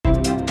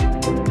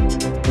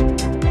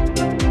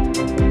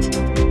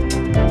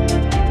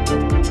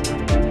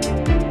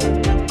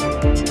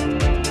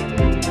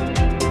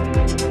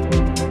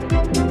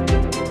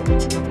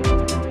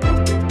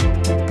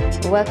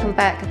Welcome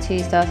back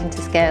to Starting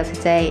to Scale.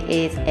 Today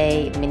is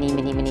a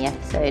mini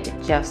episode.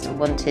 Just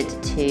wanted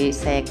to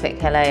say a quick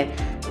hello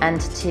and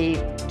to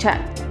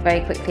chat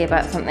very quickly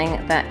about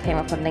something that came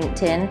up on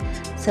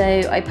LinkedIn. So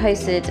I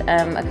posted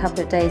a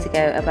couple of days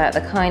ago about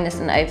the kindness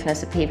and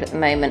openness of people at the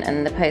moment,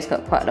 and the post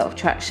got quite a lot of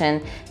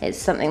traction. It's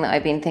something that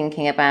I've been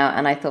thinking about,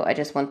 and I thought I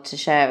just wanted to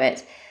share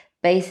it.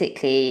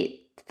 Basically,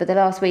 for the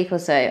last week or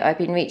so, I've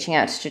been reaching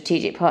out to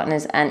strategic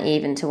partners and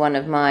even to one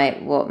of my,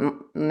 what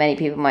many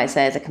people might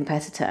say is a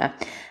competitor.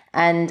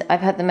 And I've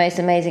had the most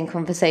amazing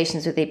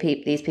conversations with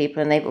these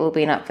people, and they've all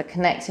been up for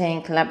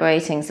connecting,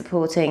 collaborating,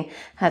 supporting,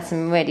 had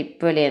some really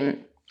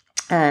brilliant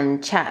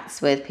chats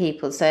with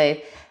people. So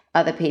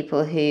other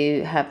people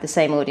who have the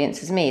same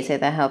audience as me, so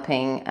they're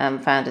helping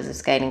founders of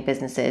scaling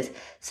businesses.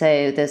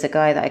 So there's a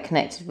guy that I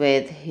connected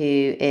with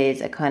who is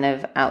a kind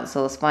of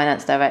outsourced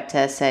finance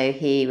director, so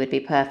he would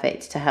be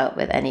perfect to help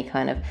with any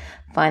kind of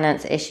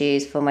finance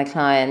issues for my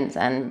clients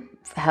and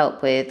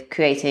help with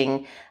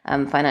creating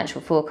financial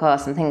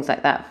forecasts and things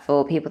like that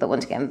for people that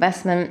want to get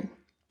investment.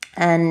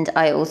 And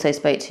I also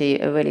spoke to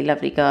a really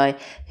lovely guy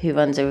who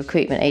runs a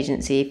recruitment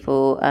agency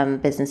for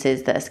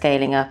businesses that are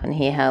scaling up, and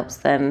he helps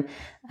them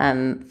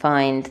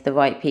find the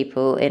right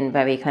people in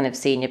very kind of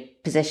senior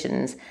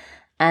positions.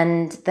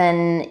 And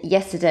then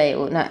yesterday,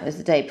 or no, it was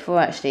the day before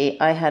actually,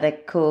 I had a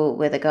call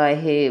with a guy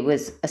who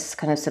was a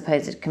kind of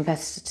supposed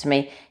competitor to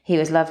me. He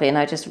was lovely, and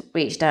I just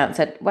reached out and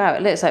said, wow,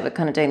 it looks like we're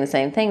kind of doing the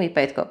same thing. We've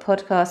both got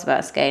podcasts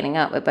about scaling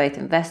up. We're both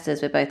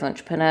investors. We're both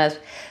entrepreneurs.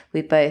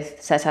 We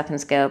both set up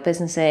and scale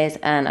businesses,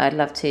 and I'd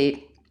love to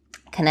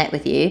connect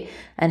with you.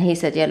 And he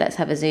said, yeah, let's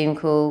have a Zoom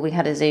call. We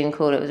had a Zoom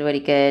call. It was really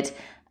good.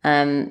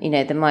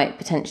 There might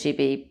potentially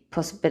be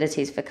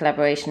possibilities for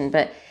collaboration,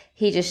 but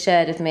he just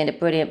shared with me a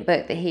brilliant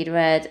book that he'd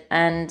read,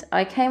 and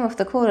I came off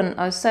the call and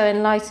I was so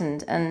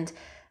enlightened and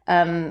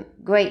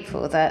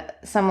grateful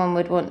that someone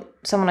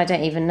I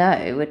don't even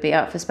know would be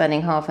up for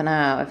spending half an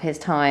hour of his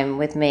time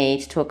with me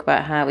to talk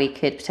about how we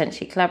could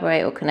potentially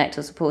collaborate or connect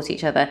or support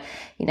each other.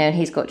 And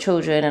he's got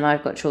children and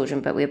I've got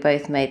children, but we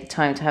both made the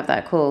time to have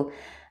that call.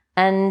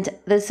 And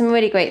there's some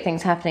really great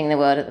things happening in the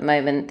world at the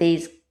moment.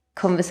 These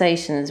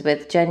conversations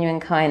with genuine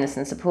kindness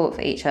and support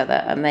for each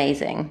other are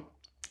amazing.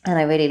 And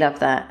I really love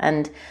that.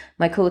 And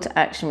my call to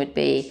action would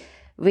be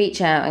reach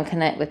out and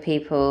connect with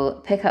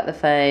people, pick up the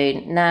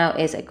phone. Now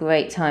is a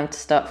great time to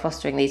start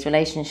fostering these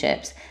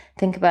relationships.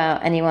 Think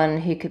about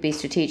anyone who could be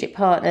strategic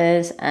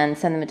partners and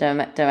send them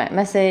a direct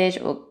message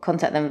or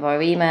contact them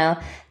via email.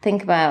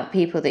 Think about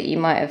people that you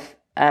might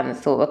have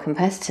thought were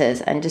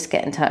competitors, and just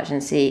get in touch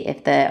and see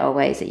if there are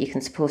ways that you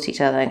can support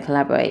each other and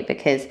collaborate,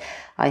 because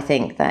I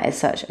think that is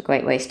such a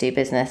great way to do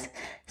business.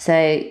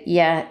 So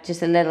yeah,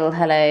 just a little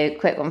hello,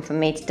 quick one from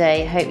me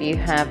today. Hope you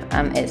have,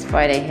 it's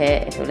Friday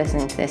here if you're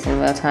listening to this in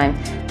real time,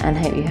 and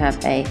hope you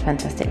have a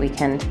fantastic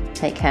weekend.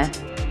 Take care.